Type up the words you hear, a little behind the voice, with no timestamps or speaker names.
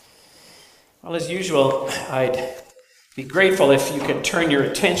Well, as usual, I'd be grateful if you could turn your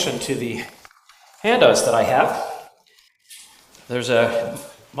attention to the handouts that I have. There's a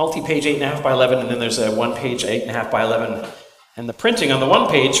multi-page 8.5 by 11, and then there's a one-page 8.5 by 11. And the printing on the one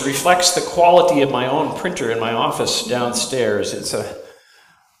page reflects the quality of my own printer in my office downstairs.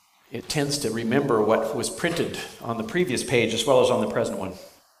 It tends to remember what was printed on the previous page as well as on the present one.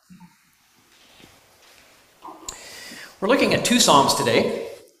 We're looking at two Psalms today.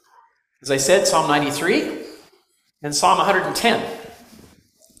 As I said, Psalm 93 and Psalm 110.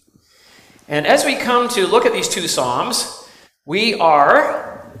 And as we come to look at these two Psalms, we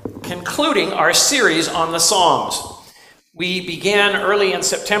are concluding our series on the Psalms. We began early in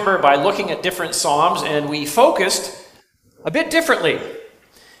September by looking at different Psalms, and we focused a bit differently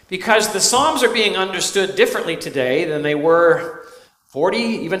because the Psalms are being understood differently today than they were 40,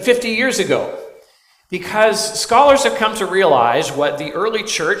 even 50 years ago. Because scholars have come to realize what the early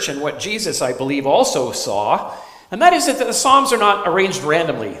church and what Jesus, I believe, also saw, and that is that the Psalms are not arranged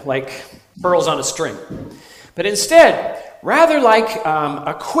randomly, like pearls on a string, but instead, rather like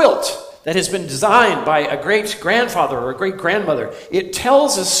a quilt that has been designed by a great-grandfather or a great-grandmother. It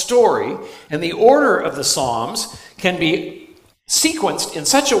tells a story, and the order of the Psalms can be sequenced in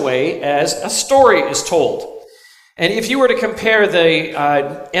such a way as a story is told. And if you were to compare the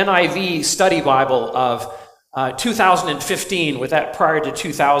NIV study Bible of 2015 with that prior to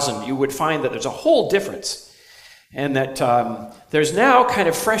 2000, you would find that there's a whole difference. And that there's now kind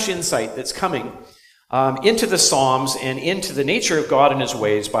of fresh insight that's coming into the Psalms and into the nature of God and his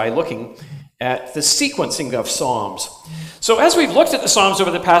ways by looking at the sequencing of Psalms. So as we've looked at the Psalms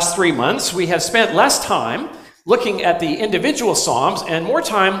over the past 3 months, we have spent less time looking at the individual Psalms and more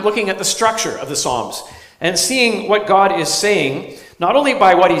time looking at the structure of the Psalms and seeing what God is saying, not only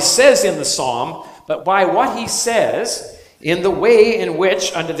by what he says in the Psalm, but by what he says in the way in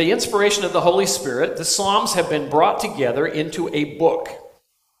which, under the inspiration of the Holy Spirit, the Psalms have been brought together into a book.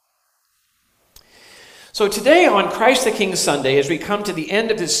 So today on Christ the King Sunday, as we come to the end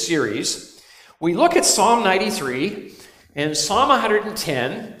of this series, we look at Psalm 93 and Psalm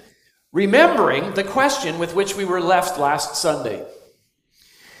 110, remembering the question with which we were left last Sunday.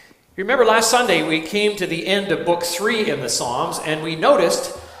 Remember, last Sunday we came to the end of Book 3 in the Psalms, and we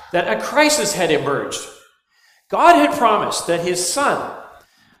noticed that a crisis had emerged. God had promised that his son,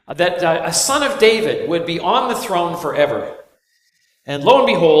 that a son of David would be on the throne forever. And lo and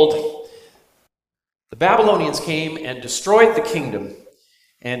behold, the Babylonians came and destroyed the kingdom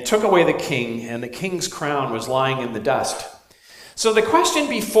and took away the king, and the king's crown was lying in the dust. So the question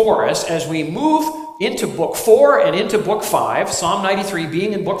before us as we move into Book 4 and into Book 5, Psalm 93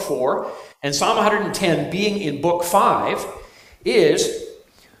 being in Book 4 and Psalm 110 being in Book 5, is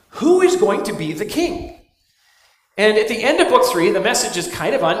who is going to be the king? And at the end of Book 3, the message is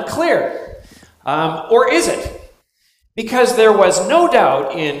kind of unclear. Or is it? Because there was no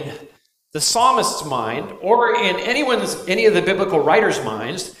doubt in the psalmist's mind or in any of the biblical writers'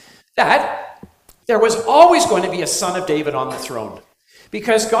 minds that there was always going to be a son of David on the throne.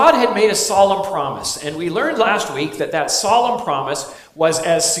 Because God had made a solemn promise. And we learned last week that that solemn promise was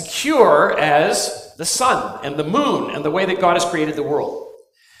as secure as the sun and the moon and the way that God has created the world.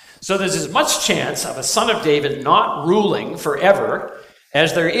 So there's as much chance of a son of David not ruling forever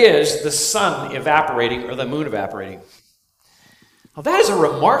as there is the sun evaporating or the moon evaporating. Well, that is a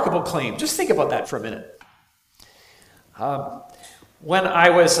remarkable claim. Just think about that for a minute. When I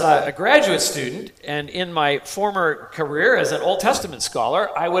was a graduate student and in my former career as an Old Testament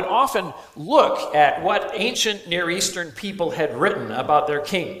scholar, I would often look at what ancient Near Eastern people had written about their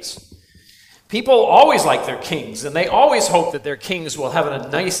kings. People always like their kings, and they always hope that their kings will have a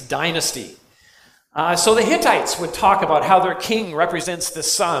nice dynasty. So the Hittites would talk about how their king represents the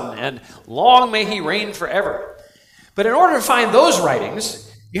sun, and long may he reign forever. But in order to find those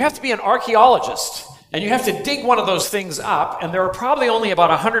writings, you have to be an archaeologist. And you have to dig one of those things up, and there are probably only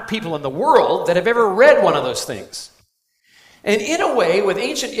about 100 people in the world that have ever read one of those things. And in a way, with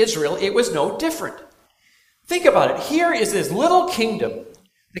ancient Israel, it was no different. Think about it. Here is this little kingdom,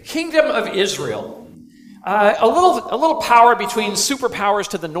 the kingdom of Israel, a little power between superpowers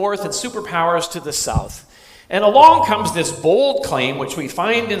to the north and superpowers to the south. And along comes this bold claim, which we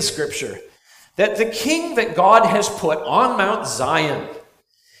find in Scripture, that the king that God has put on Mount Zion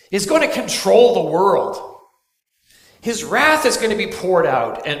is going to control the world. His wrath is going to be poured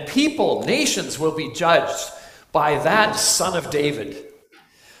out, and people, nations will be judged by that son of David.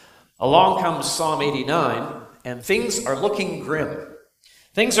 Along comes Psalm 89, and things are looking grim.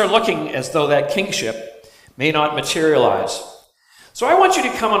 Things are looking as though that kingship may not materialize. So I want you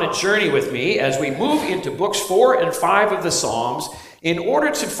to come on a journey with me as we move into books 4 and 5 of the Psalms in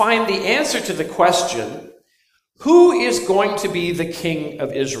order to find the answer to the question, who is going to be the king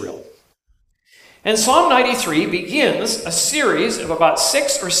of Israel? And Psalm 93 begins a series of about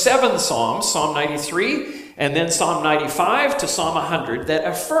 6 or 7 psalms, Psalm 93, and then Psalm 95 to Psalm 100, that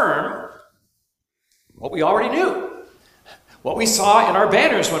affirm what we already knew, what we saw in our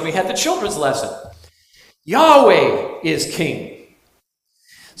banners when we had the children's lesson. Yahweh is king.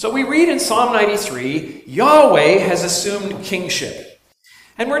 So we read in Psalm 93, Yahweh has assumed kingship.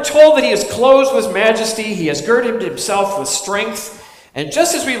 And we're told that he is clothed with majesty, he has girded himself with strength. And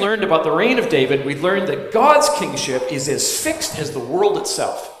just as we learned about the reign of David, we learned that God's kingship is as fixed as the world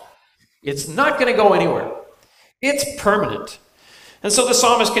itself. It's not going to go anywhere. It's permanent. And so the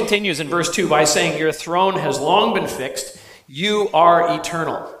psalmist continues in verse 2 by saying, your throne has long been fixed, you are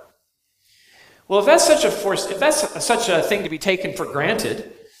eternal. Well, if that's such a thing to be taken for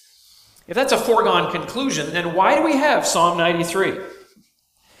granted, if that's a foregone conclusion, then why do we have Psalm 93?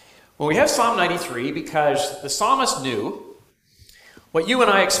 Well, we have Psalm 93 because the psalmist knew what you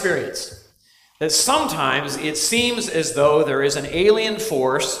and I experience, that sometimes it seems as though there is an alien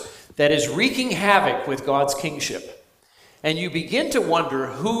force that is wreaking havoc with God's kingship. And you begin to wonder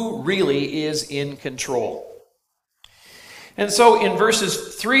who really is in control. And so in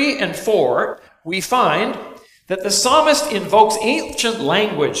verses 3 and 4, we find that the psalmist invokes ancient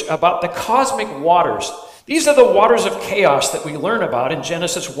language about the cosmic waters. These are the waters of chaos that we learn about in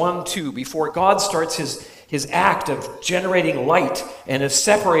Genesis 1:2, before God starts his act of generating light and of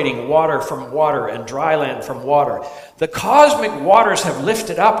separating water from water and dry land from water. The cosmic waters have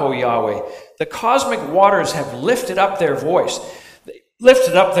lifted up, O Yahweh. The cosmic waters have lifted up their voice,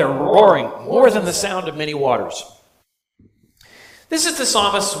 lifted up their roaring, more than the sound of many waters. This is the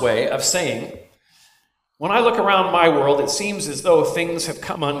psalmist's way of saying, when I look around my world, it seems as though things have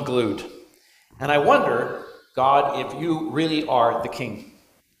come unglued. And I wonder, God, if you really are the king.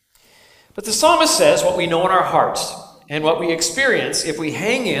 But the psalmist says what we know in our hearts and what we experience if we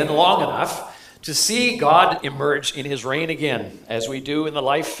hang in long enough to see God emerge in his reign again, as we do in the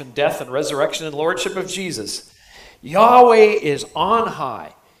life and death and resurrection and lordship of Jesus. Yahweh is on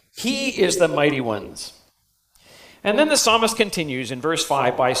high. He is the mighty ones. And then the psalmist continues in verse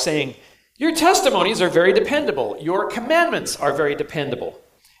 5 by saying, your testimonies are very dependable. Your commandments are very dependable.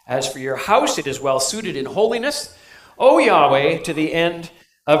 As for your house, it is well suited in holiness, O Yahweh, to the end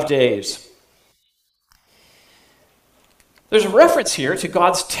of days. There's a reference here to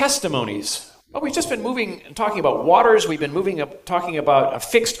God's testimonies. Well, we've just been moving and talking about waters. We've been moving up talking about a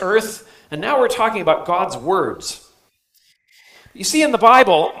fixed earth. And now we're talking about God's words. You see, in the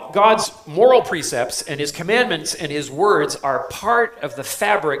Bible, God's moral precepts and his commandments and his words are part of the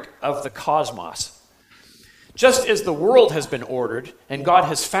fabric of the cosmos. Just as the world has been ordered, and God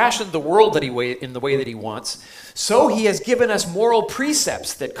has fashioned the world in the way that he wants, so he has given us moral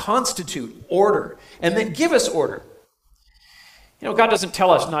precepts that constitute order and that give us order. You know, God doesn't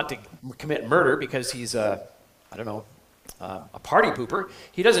tell us not to commit murder because he's a party pooper.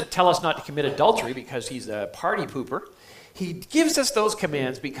 He doesn't tell us not to commit adultery because he's a party pooper. He gives us those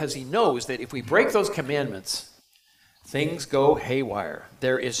commands because he knows that if we break those commandments, things go haywire.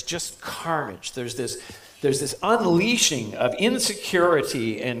 There is just carnage. There's this unleashing of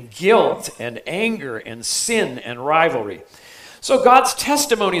insecurity and guilt and anger and sin and rivalry. So God's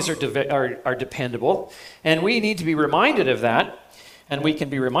testimonies are dependable, and we need to be reminded of that. And we can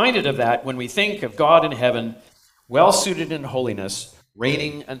be reminded of that when we think of God in heaven, well suited in holiness,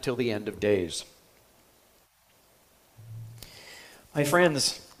 reigning until the end of days. My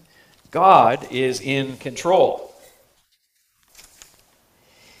friends, God is in control.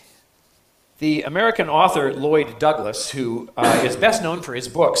 The American author Lloyd Douglas, who is best known for his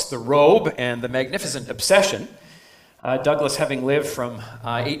books, The Robe and The Magnificent Obsession, Douglas having lived from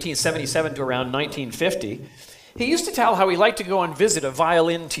 1877 to around 1950, he used to tell how he liked to go and visit a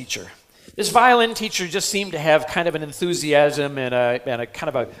violin teacher. This violin teacher just seemed to have kind of an enthusiasm and a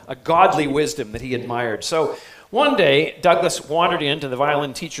kind of a godly wisdom that he admired. So one day, Douglas wandered into the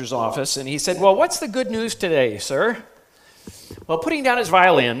violin teacher's office and he said, well, what's the good news today, sir? Well, putting down his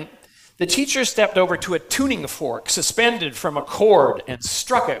violin, the teacher stepped over to a tuning fork suspended from a cord and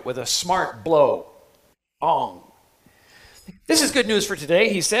struck it with a smart blow. Bong. This is good news for today,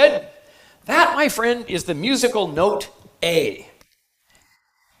 he said. That, my friend, is the musical note A.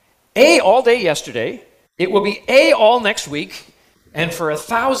 A all day yesterday. It will be A all next week and for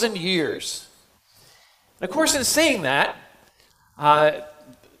 1,000 years. And of course, in saying that,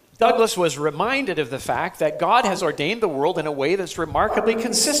 Douglas was reminded of the fact that God has ordained the world in a way that's remarkably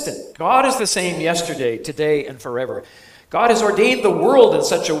consistent. God is the same yesterday, today, and forever. God has ordained the world in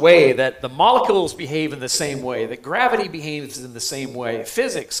such a way that the molecules behave in the same way, that gravity behaves in the same way,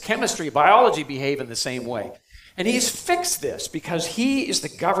 physics, chemistry, biology behave in the same way. And he's fixed this because he is the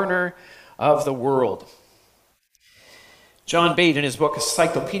governor of the world. John Bate, in his book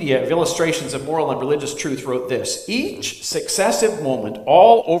Encyclopedia of Illustrations of Moral and Religious Truth, wrote this: each successive moment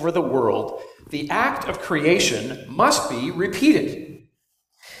all over the world, the act of creation must be repeated.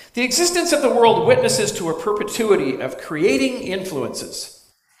 The existence of the world witnesses to a perpetuity of creating influences.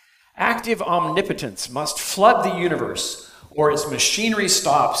 Active omnipotence must flood the universe, or its machinery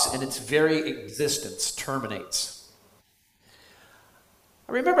stops and its very existence terminates.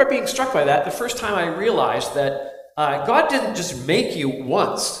 I remember being struck by that the first time I realized that God didn't just make you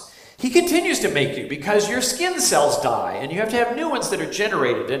once. He continues to make you because your skin cells die and you have to have new ones that are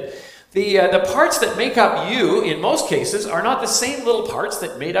generated. And the parts that make up you, in most cases, are not the same little parts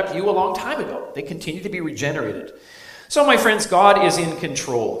that made up you a long time ago. They continue to be regenerated. So, my friends, God is in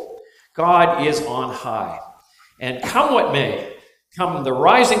control. God is on high. And come what may, come the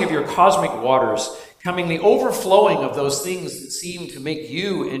rising of your cosmic waters, coming the overflowing of those things that seem to make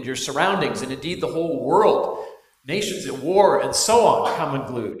you and your surroundings, and indeed the whole world, nations at war, and so on, come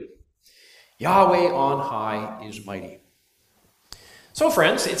unglued. Yahweh on high is mighty. So,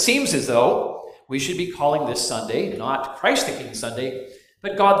 friends, it seems as though we should be calling this Sunday not Christ the King Sunday,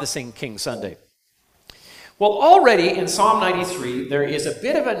 but God the King Sunday. Well, already in Psalm 93, there is a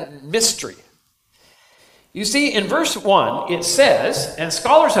bit of a mystery. You see, in verse 1, it says, and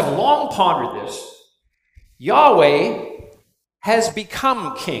scholars have long pondered this, Yahweh has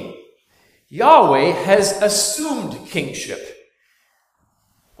become king. Yahweh has assumed kingship.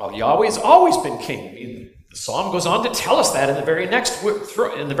 Well, Yahweh's always been king. I mean, the psalm goes on to tell us that in the very next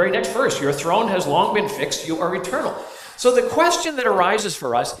verse. Your throne has long been fixed. You are eternal. So the question that arises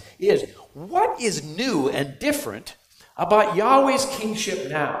for us is, what is new and different about Yahweh's kingship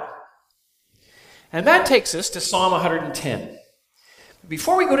now? And that takes us to Psalm 110.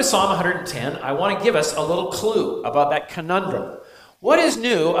 Before we go to Psalm 110, I want to give us a little clue about that conundrum. What is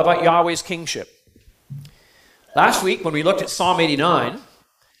new about Yahweh's kingship? Last week, when we looked at Psalm 89,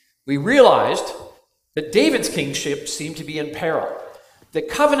 we realized that David's kingship seemed to be in peril. The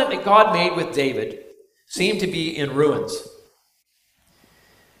covenant that God made with David seemed to be in ruins.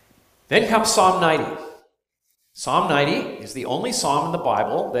 Then comes Psalm 90. Psalm 90 is the only psalm in the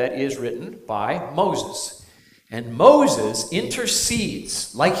Bible that is written by Moses. And Moses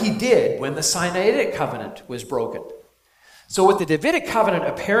intercedes like he did when the Sinaitic covenant was broken. So with the Davidic covenant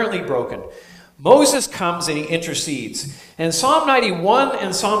apparently broken, Moses comes and he intercedes. And Psalm 91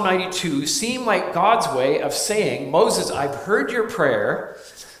 and Psalm 92 seem like God's way of saying, Moses, I've heard your prayer,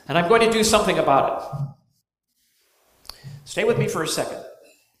 and I'm going to do something about it. Stay with me for a second.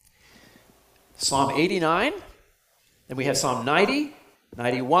 Psalm 89, then we have Psalm 90,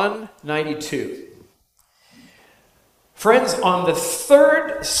 91, 92. Friends, on the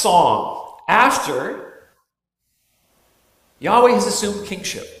third psalm after Yahweh has assumed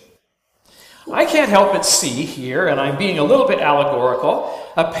kingship, I can't help but see here, and I'm being a little bit allegorical,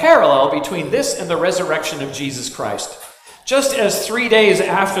 a parallel between this and the resurrection of Jesus Christ. Just as 3 days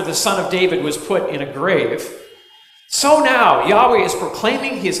after the Son of David was put in a grave, so now Yahweh is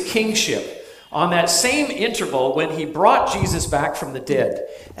proclaiming his kingship on that same interval when he brought Jesus back from the dead.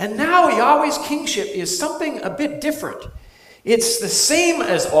 And now Yahweh's kingship is something a bit different. It's the same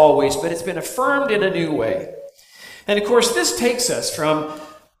as always, but it's been affirmed in a new way. And of course, this takes us from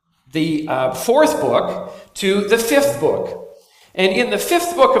the fourth book to the fifth book. And in the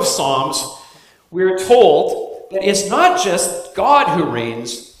fifth book of Psalms, we're told that it's not just God who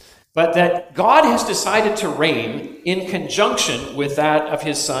reigns, but that God has decided to reign in conjunction with that of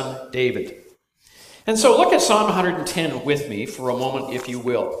his son David. And so look at Psalm 110 with me for a moment, if you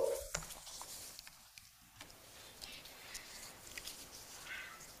will.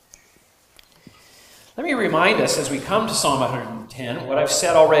 Let me remind us as we come to Psalm 110 what I've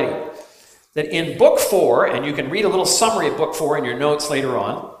said already. That in Book 4, and you can read a little summary of Book 4 in your notes later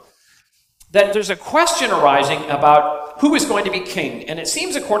on, that there's a question arising about who is going to be king. And it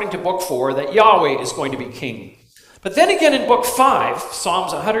seems, according to Book 4, that Yahweh is going to be king. But then again in Book 5,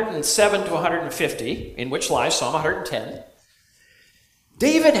 Psalms 107 to 150, in which lies Psalm 110,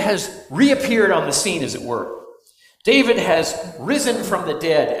 David has reappeared on the scene, as it were. David has risen from the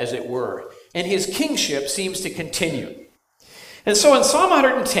dead, as it were, and his kingship seems to continue. And so in Psalm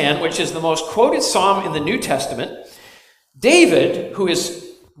 110, which is the most quoted psalm in the New Testament, David,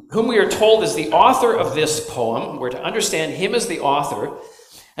 whom we are told is the author of this poem, we're to understand him as the author,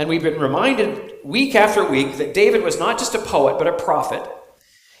 and we've been reminded week after week that David was not just a poet, but a prophet.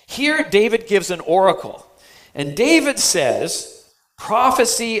 Here, David gives an oracle. And David says,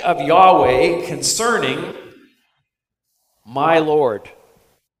 prophecy of Yahweh concerning my Lord.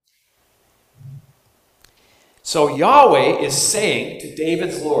 So Yahweh is saying to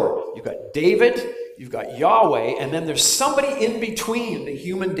David's Lord, you've got David, you've got Yahweh, and then there's somebody in between the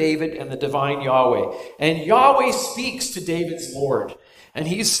human David and the divine Yahweh. And Yahweh speaks to David's Lord, and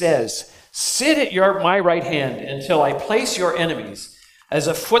he says, sit at my right hand until I place your enemies as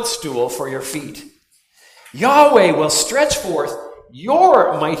a footstool for your feet. Yahweh will stretch forth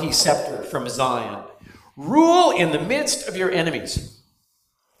your mighty scepter from Zion. Rule in the midst of your enemies.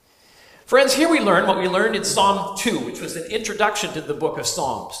 Friends, here we learn what we learned in Psalm 2, which was an introduction to the book of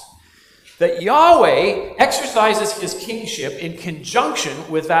Psalms. That Yahweh exercises his kingship in conjunction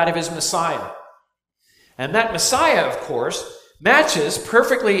with that of his Messiah. And that Messiah, of course, matches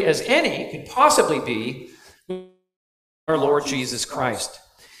perfectly as any could possibly be our Lord Jesus Christ.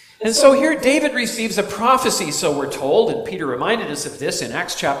 And so here David receives a prophecy, so we're told, and Peter reminded us of this in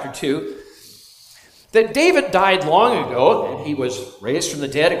Acts chapter 2, that David died long ago, and he was raised from the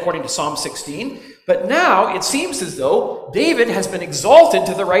dead according to Psalm 16, but now it seems as though David has been exalted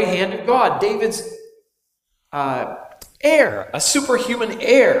to the right hand of God, David's heir, a superhuman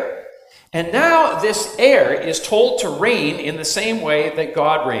heir. And now this heir is told to reign in the same way that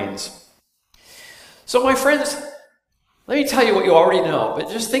God reigns. So my friends, let me tell you what you already know, but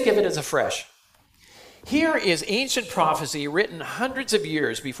just think of it as afresh. Here is ancient prophecy written hundreds of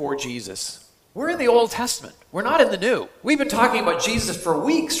years before Jesus. We're in the Old Testament. We're not in the New. We've been talking about Jesus for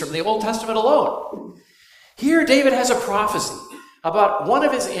weeks from the Old Testament alone. Here, David has a prophecy about one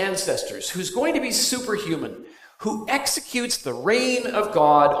of his ancestors who's going to be superhuman, who executes the reign of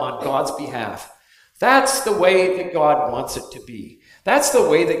God on God's behalf. That's the way that God wants it to be. That's the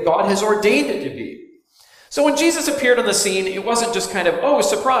way that God has ordained it to be. So when Jesus appeared on the scene, it wasn't just kind of, oh,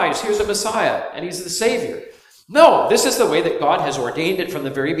 surprise, here's a Messiah, and he's the Savior. No, this is the way that God has ordained it from the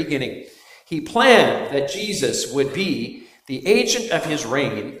very beginning. He planned that Jesus would be the agent of his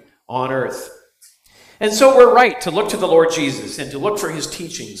reign on earth. And so we're right to look to the Lord Jesus and to look for his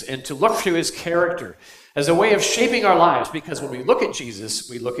teachings and to look to his character as a way of shaping our lives, because when we look at Jesus,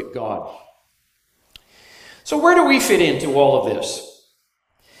 we look at God. So where do we fit into all of this?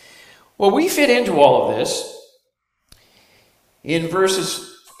 Well, we fit into all of this in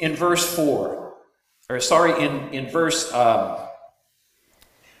verse 4.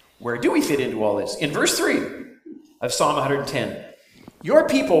 Where do we fit into all this? In verse 3 of Psalm 110. Your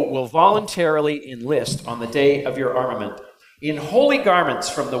people will voluntarily enlist on the day of your armament, in holy garments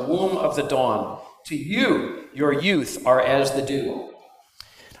from the womb of the dawn. To you, your youth are as the dew.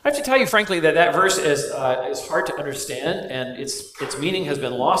 I have to tell you, frankly, that verse is hard to understand, and its meaning has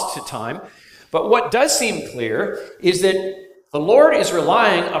been lost to time. But what does seem clear is that the Lord is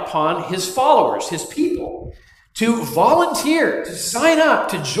relying upon his followers, his people, to volunteer, to sign up,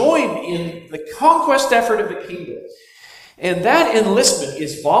 to join in the conquest effort of the kingdom. And that enlistment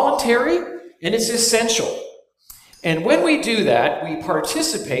is voluntary and it's essential. And when we do that, we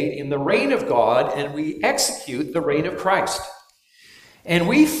participate in the reign of God and we execute the reign of Christ. And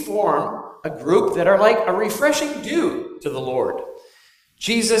we form a group that are like a refreshing dew to the Lord.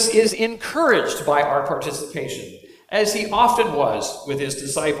 Jesus is encouraged by our participation, as he often was with his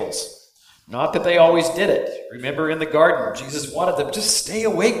disciples. Not that they always did it. Remember in the garden, Jesus wanted them to stay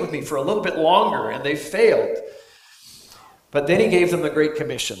awake with me for a little bit longer, and they failed. But then he gave them the Great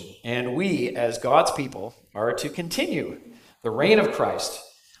Commission, and we, as God's people, are to continue the reign of Christ,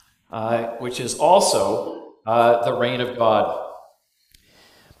 which is also the reign of God.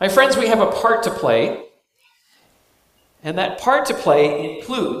 My friends, we have a part to play, and that part to play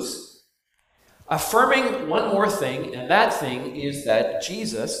includes affirming one more thing, and that thing is that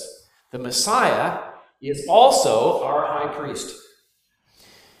Jesus, the Messiah, is also our high priest.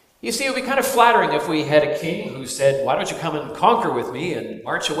 You see, it would be kind of flattering if we had a king who said, why don't you come and conquer with me and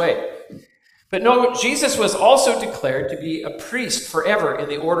march away? But no, Jesus was also declared to be a priest forever in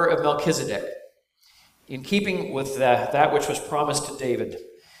the order of Melchizedek, in keeping with that which was promised to David.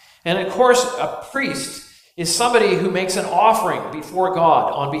 And of course, a priest is somebody who makes an offering before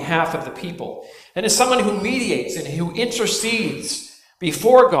God on behalf of the people, and is someone who mediates and who intercedes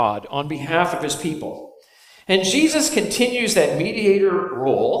before God on behalf of his people. And Jesus continues that mediator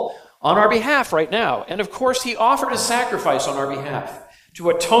role on our behalf right now. And of course, he offered a sacrifice on our behalf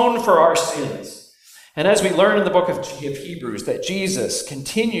to atone for our sins. And as we learn in the book of Hebrews, that Jesus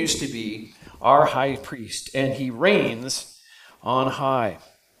continues to be our high priest, and he reigns on high.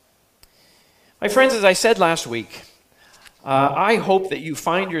 My friends, as I said last week, I hope that you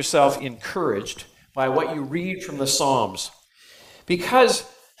find yourself encouraged by what you read from the Psalms. Because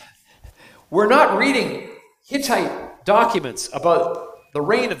we're not reading Hittite documents about the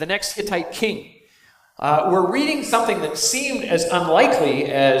reign of the next Hittite king. We're reading something that seemed as unlikely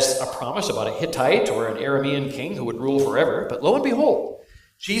as a promise about a Hittite or an Aramean king who would rule forever. But lo and behold,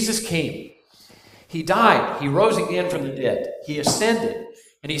 Jesus came. He died. He rose again from the dead. He ascended.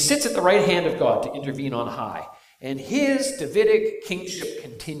 And he sits at the right hand of God to intervene on high. And his Davidic kingship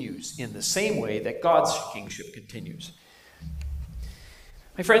continues in the same way that God's kingship continues.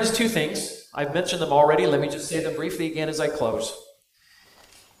 My friends, two things. I've mentioned them already. Let me just say them briefly again as I close.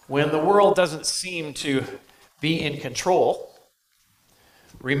 When the world doesn't seem to be in control,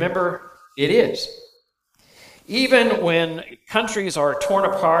 remember, it is. Even when countries are torn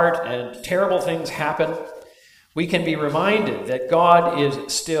apart and terrible things happen, we can be reminded that God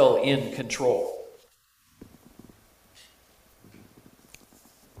is still in control.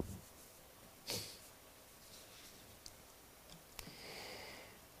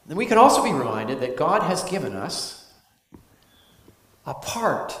 Then we can also be reminded that God has given us a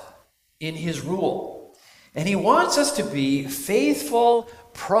part in his rule. And he wants us to be faithful,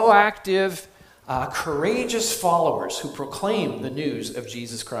 proactive, courageous followers who proclaim the news of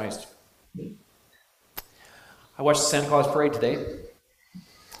Jesus Christ. I watched the Santa Claus parade today,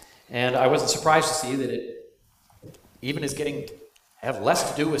 and I wasn't surprised to see that it even is have less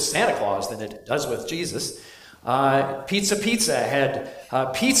to do with Santa Claus than it does with Jesus. Pizza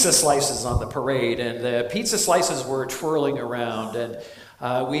had pizza slices on the parade, and the pizza slices were twirling around, and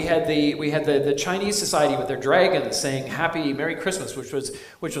we had the Chinese society with their dragons saying "Happy Merry Christmas," which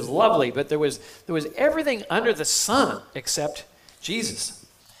was lovely. But there was everything under the sun except Jesus.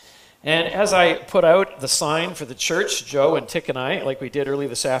 And as I put out the sign for the church, Joe and Tick and I, like we did early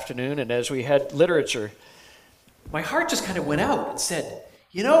this afternoon, and as we had literature, my heart just kind of went out and said,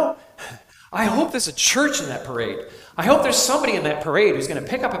 I hope there's a church in that parade. I hope there's somebody in that parade who's going to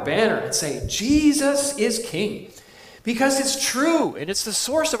pick up a banner and say, Jesus is King. Because it's true, and it's the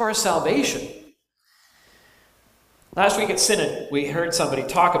source of our salvation. Last week at Synod, we heard somebody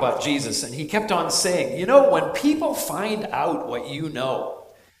talk about Jesus, and he kept on saying, when people find out what you know,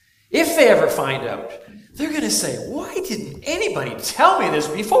 if they ever find out, they're going to say, why didn't anybody tell me this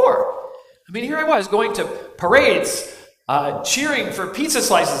before? I mean, here I was going to parades, cheering for pizza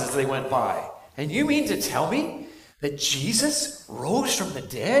slices as they went by. And you mean to tell me that Jesus rose from the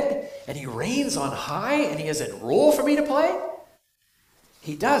dead and he reigns on high and he has a role for me to play?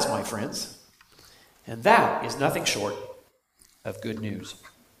 He does, my friends. And that is nothing short of good news.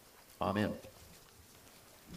 Amen.